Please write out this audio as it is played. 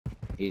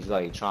He's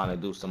like trying to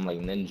do some like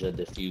ninja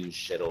defuse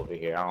shit over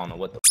here. I don't know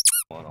what the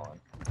going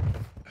on.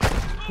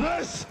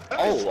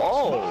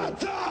 Oh,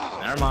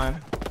 never mind.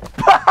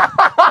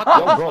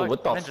 Yo, bro,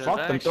 what the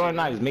fuck? Them throwing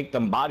knives make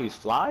them bodies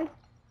fly?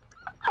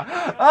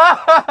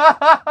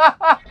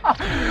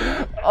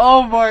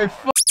 Oh my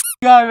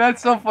god,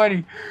 that's so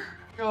funny.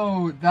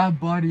 Yo, that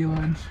body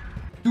lunge.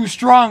 Too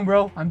strong,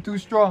 bro. I'm too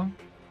strong.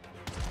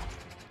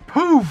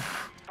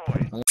 Poof!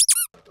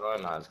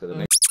 Throwing knives, because the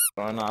nigga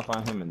throwing knife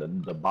on him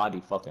and the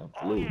body fucking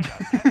flew.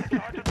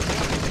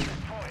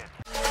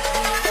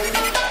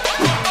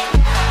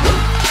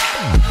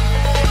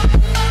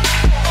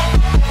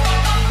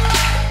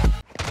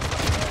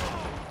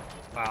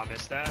 Wow,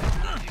 missed that.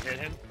 You hit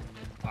him?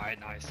 Alright,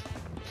 nice.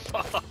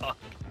 Fuck.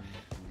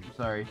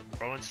 Sorry.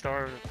 Throwing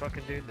star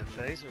fucking dude in the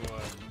face or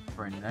what?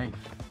 For a knife.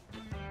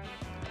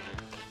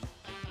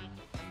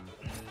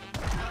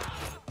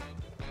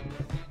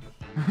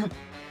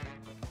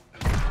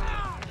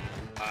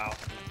 Wow.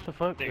 The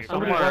fuck? Dude,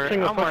 Somebody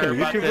watching a fucking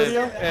YouTube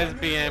video?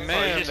 SBM,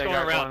 man. You're just going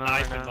around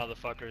knifing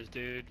motherfuckers,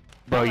 dude.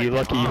 Bro, you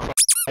lucky you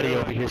f***ing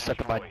over here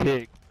sucking my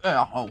dick.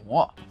 Oh,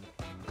 what?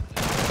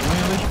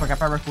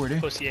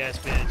 Pussy ass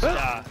bitch.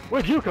 Nah.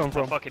 Where'd you come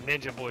from? Fucking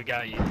ninja boy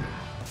got you.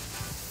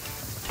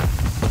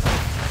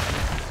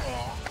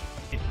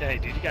 Hey,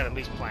 dude, you gotta at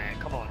least plan.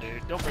 Come on,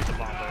 dude. Don't bring the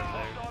bomb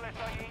over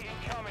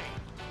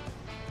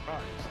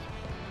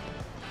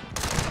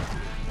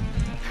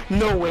there.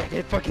 No way,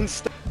 it fucking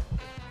He's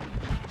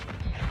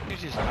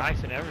just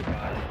knifing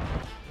everybody.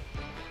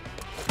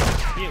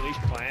 Can you at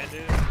least plan,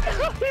 dude?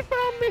 He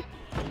found me!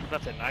 He's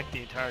about to knife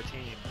the entire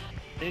team.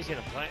 He's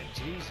gonna plan.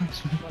 Jesus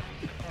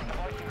fucking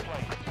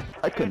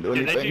I couldn't do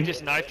anything. anything. Then you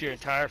just knifed your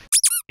entire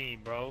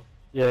team, bro.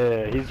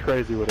 Yeah, he's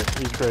crazy with it.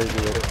 He's crazy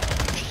with it.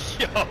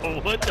 Yo,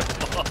 what the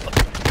fuck?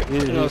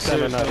 He's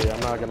kinda nutty, I'm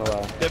not gonna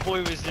lie. That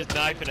boy was just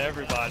knifing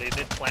everybody and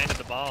then planted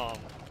the bomb.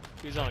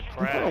 He was on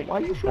crack. Bro, why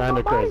you shooting Kinda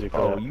my crazy,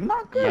 bro? bro. You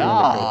not good. Yeah.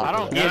 I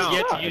don't. He has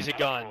yet to use a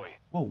gun.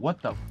 Whoa,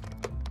 what the?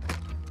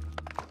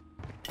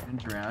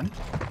 Turns around.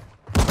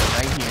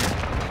 Right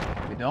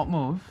here. We don't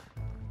move.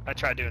 I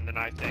tried doing the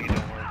knife thing, it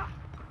didn't work.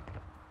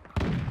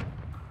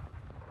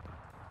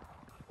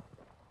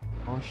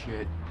 Oh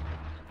shit.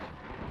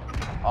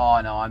 Oh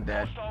no, I'm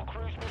dead.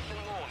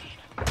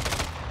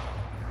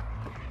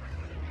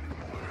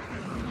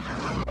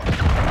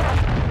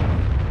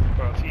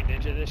 Bro, if you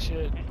ninja this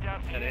shit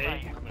at A,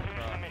 I'm gonna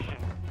cry.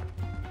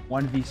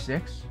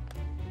 1v6?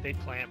 They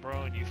plant,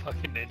 bro, and you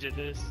fucking ninja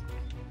this.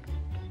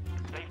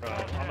 Bro,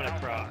 I'm gonna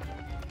cry.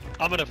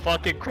 I'm gonna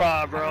fucking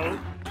cry, bro.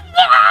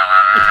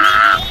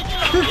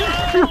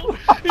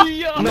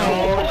 Yo, No.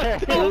 what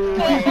the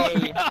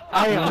fuck? I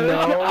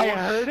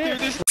heard it. Dude,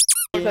 this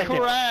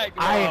crack,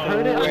 bro. I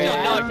heard it. Wait,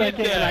 I'm not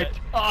thinking, that. like,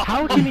 Oh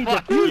how can he my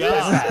defuse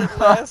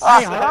God.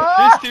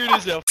 that? This dude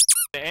is a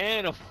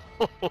animal.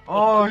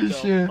 Oh What the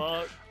shit.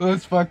 fuck?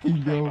 Let's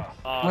fucking go.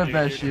 Oh, Flip dude,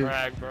 that you're shit.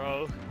 crack,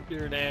 bro.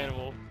 You're an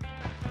animal.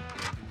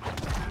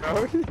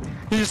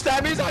 You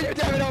stabbed me, so you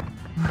damn it up.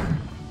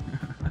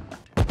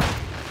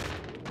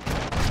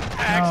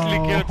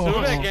 Actually get to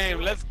No. the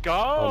game. Let's go.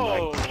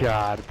 Oh my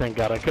god, thank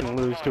god I couldn't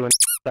lose to an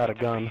without a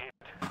gun.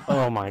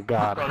 Oh my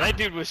god. Bro, that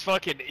dude was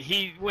fucking.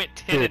 He went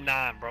 10 and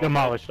 9, bro.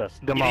 Demolished us.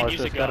 Demolished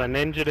use a us. Got a gun.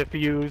 ninja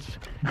defuse.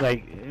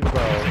 Like, He's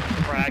bro. a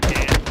crack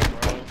animal,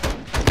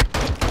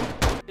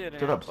 bro.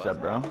 Get upset,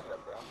 bro.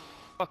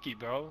 Fuck you,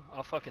 bro.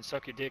 I'll fucking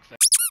suck your dick.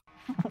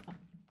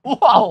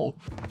 Whoa!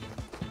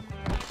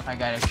 I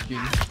got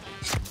executed.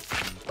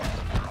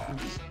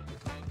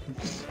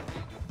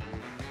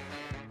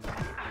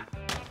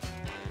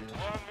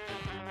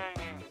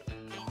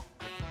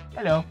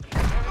 Hello.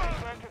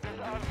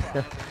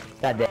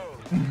 God damn.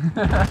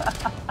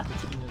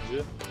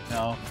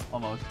 No,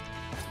 almost.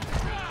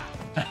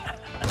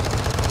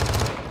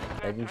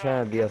 Are you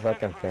trying to be a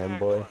fucking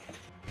fanboy?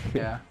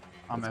 Yeah,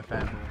 I'm a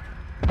fanboy.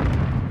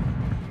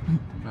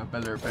 I'm a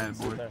better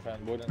fanboy.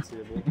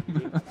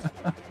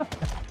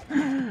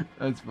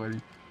 That's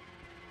funny.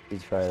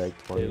 He's probably like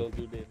 20.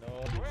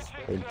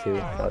 22.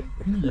 Fuck.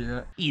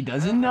 Yeah. He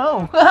doesn't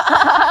know.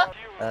 I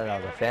don't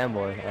know, the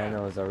fanboy. I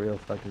know it's a real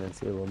fucking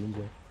unseeable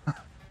ninja.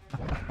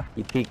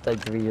 He peaked like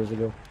 3 years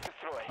ago.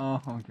 Oh,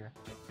 okay.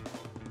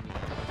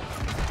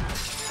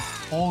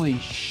 Holy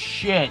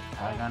shit!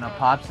 I'm gonna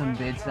pop some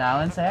bid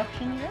silence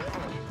action here.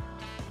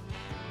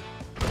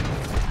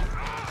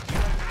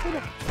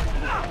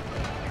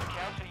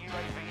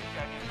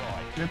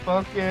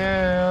 Triple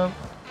kill.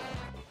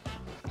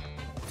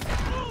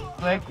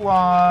 Click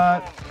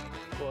what?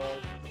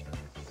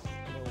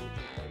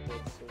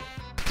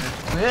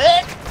 That's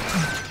it.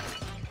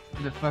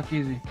 Where the fuck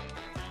is he?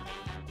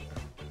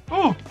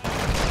 Ooh!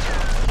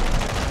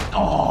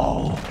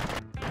 Oh!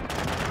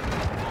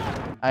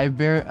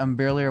 I'm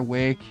barely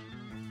awake,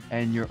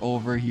 and you're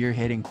over here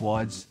hitting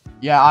quads.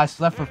 Yeah, I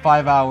slept for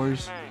 5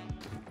 hours.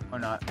 Or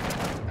not.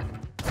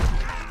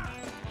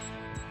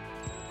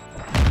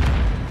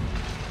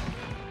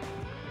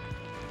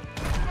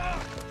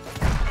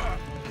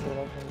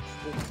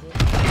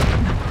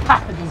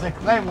 There's a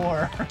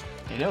claymore.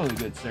 Hey, that was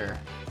good, sir.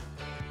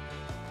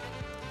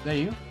 that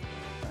you?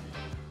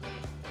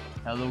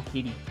 Hello,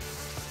 Kitty.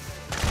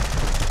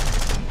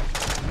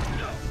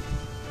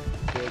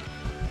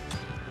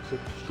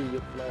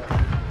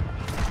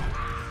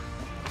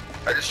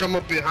 I just jump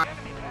up behind.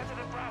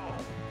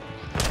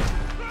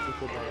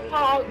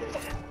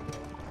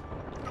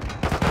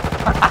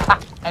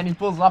 And he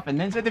pulls off a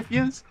ninja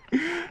defuse?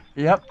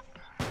 Yep.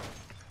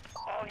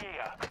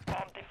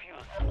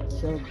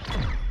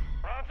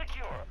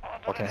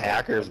 Fucking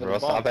hackers, bro.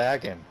 Stop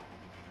hacking.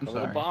 I'm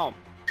sorry. Bomb.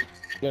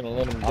 You gonna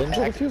let him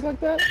ninja defuse like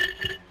that?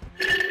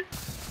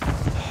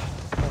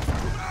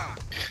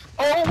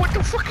 Oh, what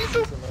the fuck you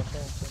do?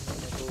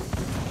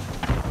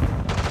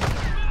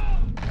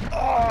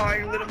 Oh,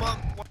 you lit him up.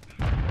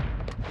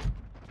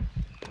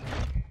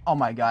 Oh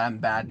my god, I'm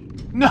bad.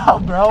 No,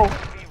 bro.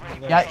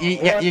 Yeah,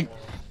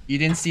 you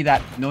didn't see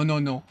that. No, no,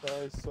 no.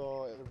 I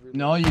saw every.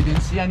 No, you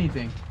didn't see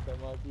anything.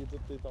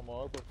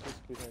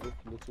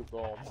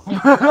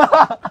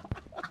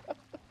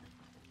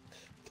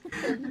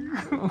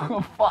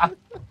 Oh, fuck.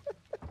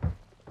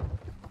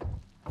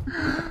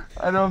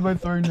 I don't have my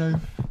throwing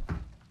knife.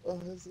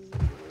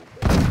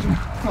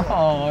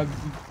 Oh,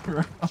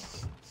 bro.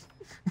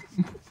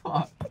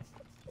 Fuck.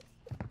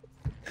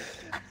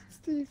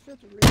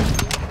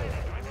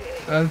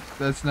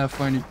 That's not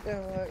funny.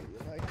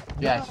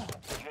 Yes.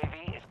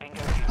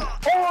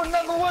 Oh,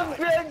 another one,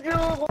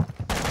 Benjo!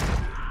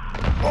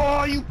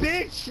 Oh, you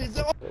bitch!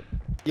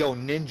 Yo,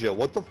 Ninja,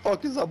 what the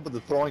fuck is up with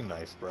the throwing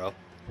knife, bro?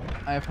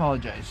 I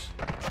apologize.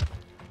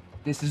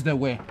 This is the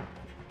way.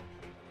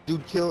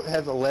 Dude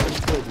has 11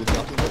 kills with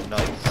nothing but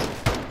knives.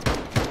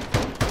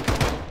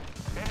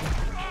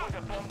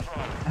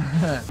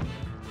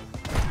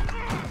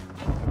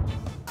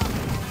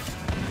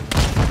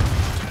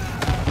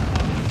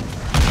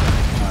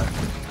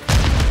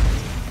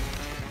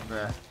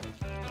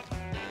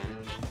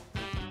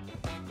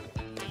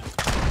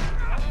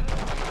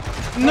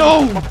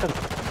 No!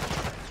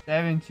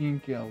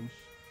 17 kills.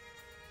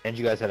 And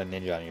you guys had a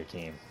ninja on your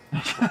team.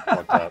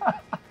 Fucked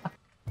up.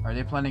 Are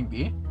they planning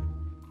B?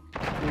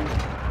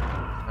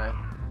 Right.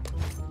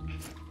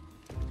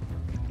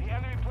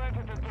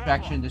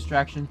 Distraction,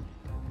 distraction.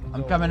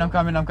 I'm coming, I'm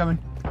coming, I'm coming.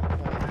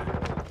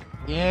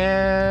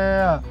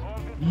 Yeah!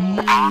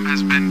 Bomb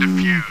has been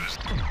defused.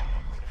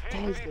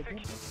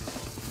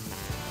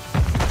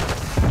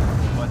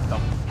 What the?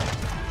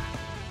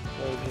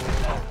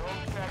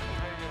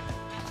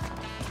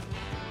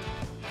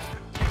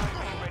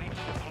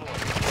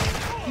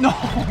 No,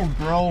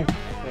 bro.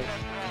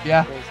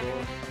 Yeah.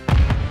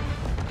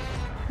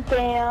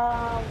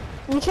 Damn.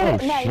 You should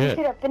have. No, you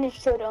should have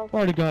finished it though.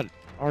 Already got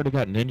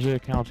ninja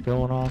accounts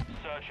going on.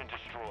 Search and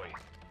destroy.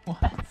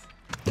 What?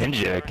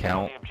 Ninja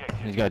account.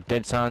 He's got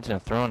dead silence and a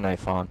throwing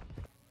knife on.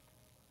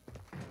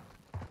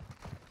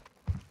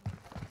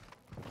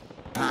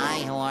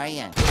 Hi, how are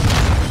you?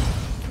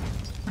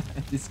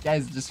 This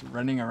guy's just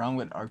running around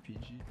with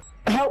RPG.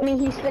 Help me,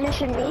 he's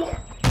finishing me.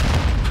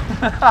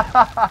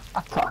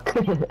 Fuck.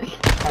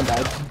 My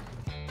bad.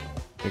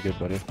 You're good,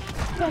 buddy.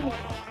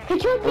 He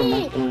killed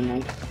me!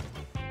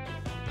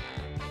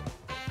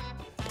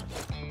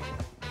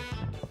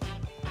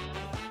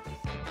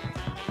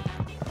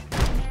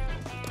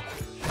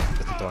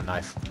 Throw a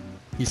knife.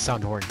 He's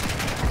sound horny.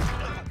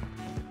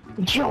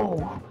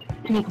 Joe!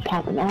 I need to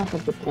pop an ass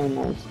with the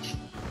cameras.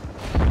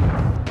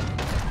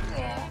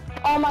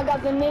 Oh my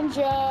god, the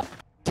ninja!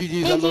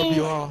 GG's, I love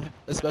you all.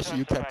 Especially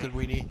you, Captain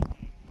Weenie.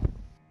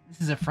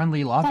 This is a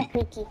friendly lobby. Stop,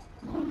 Ricky.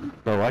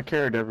 Bro, I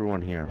carried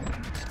everyone here.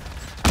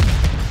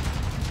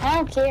 I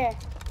don't care.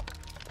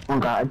 Oh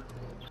god.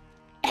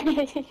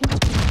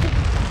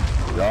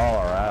 Y'all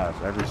are ass.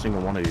 Every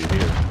single one of you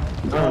here.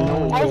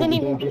 No, I wasn't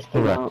even. Correct.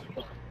 No, it's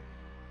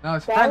I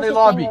was friendly just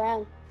lobby. playing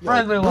around.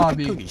 Friendly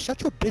lobby. Cookie,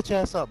 shut your bitch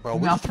ass up, bro.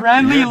 Now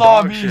friendly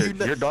lobby.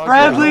 Your dog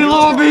Friendly shit.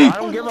 lobby. I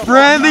don't give a fuck.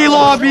 Friendly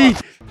lobby.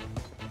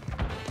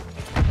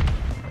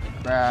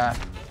 Bruh.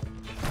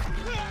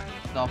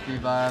 Self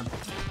revive.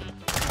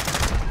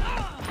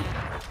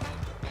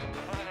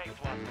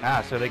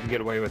 Ah, so they can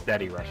get away with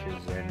daddy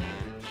rushes and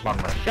bum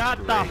rushes. Shut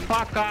the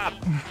fuck up!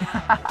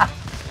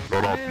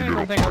 Shut up, you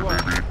little baby.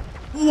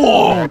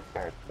 Whoa!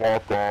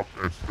 Fuck off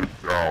and sit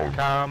down.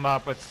 Come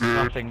up with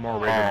something more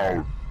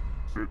original.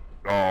 Sit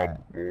down,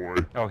 boy.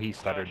 Oh, he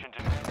stuttered.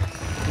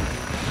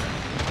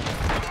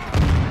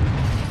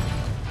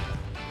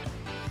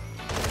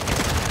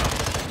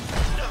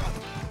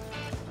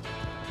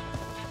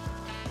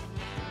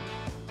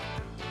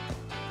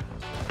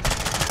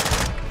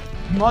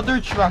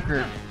 Mother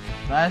trucker.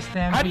 Last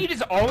time. How do you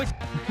just always...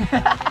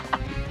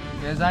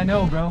 Yes, I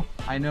know, bro.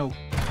 I know.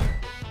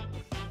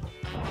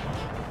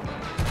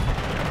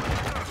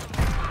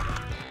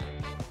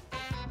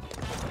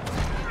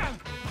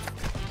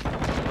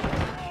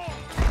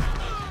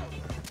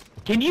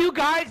 Can you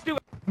guys do...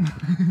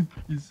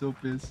 He's so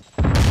pissed.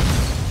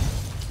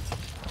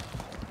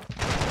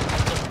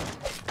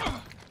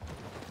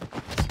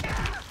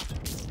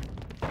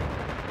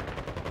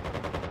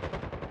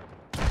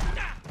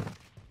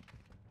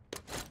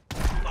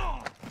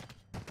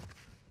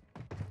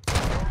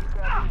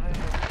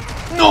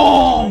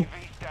 No!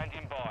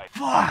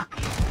 Fuck!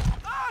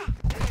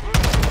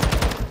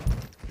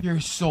 You're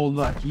so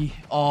lucky.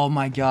 Oh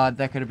my god,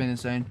 that could have been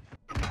insane.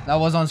 That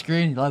was on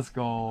screen. Let's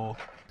go.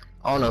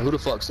 I don't know who the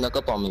fuck snuck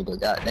up on me, but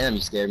goddamn, you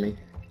scared me.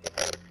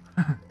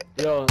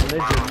 Yo,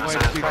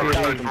 Ninja,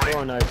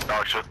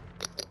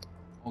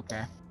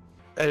 Okay.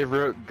 Hey,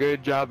 bro,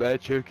 good job at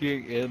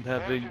choking and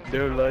having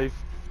no life.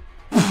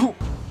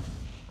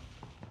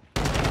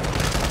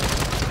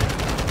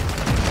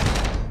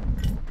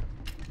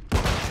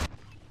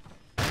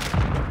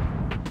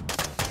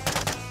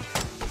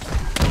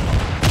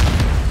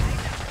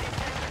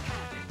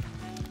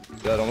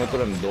 Yo, don't open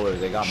them doors,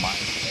 they got mine.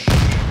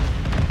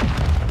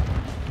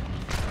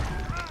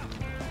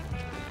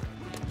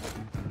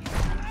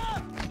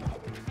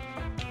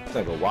 It's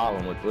like a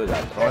wild one with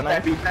that throwing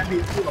knife.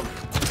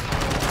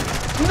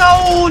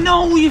 No,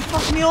 no, you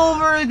fucked me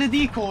over, the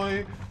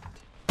decoy.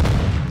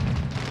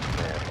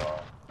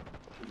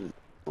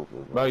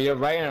 Bro, you're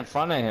right in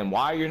front of him.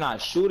 Why are you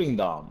not shooting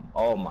them?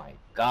 Oh my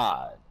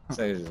god. This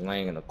thing is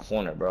laying in the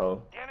corner,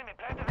 bro.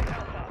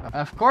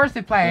 Of course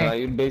they play. Yeah,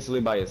 you're basically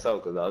by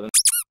yourself because the other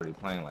already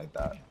playing like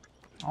that.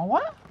 Oh,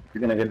 what?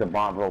 You're gonna get the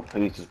bomb, bro.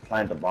 Please just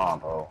plant the bomb,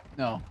 bro.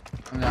 No,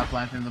 I'm not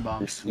planting the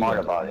bomb. Be smart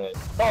about it.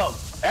 Oh,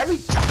 every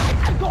time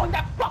I go in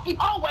that fucking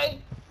hallway,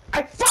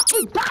 I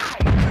fucking die!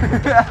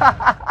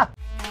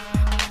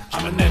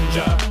 I'm a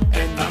ninja,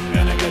 and I'm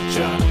gonna get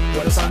ya,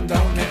 where the sun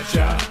don't hit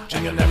ya,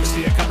 and you'll never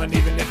see it coming.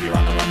 Even if you're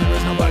on the run, there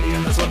is nobody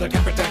in this world that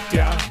can protect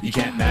ya. You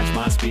can't match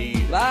my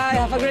speed. Bye,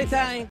 have a great time.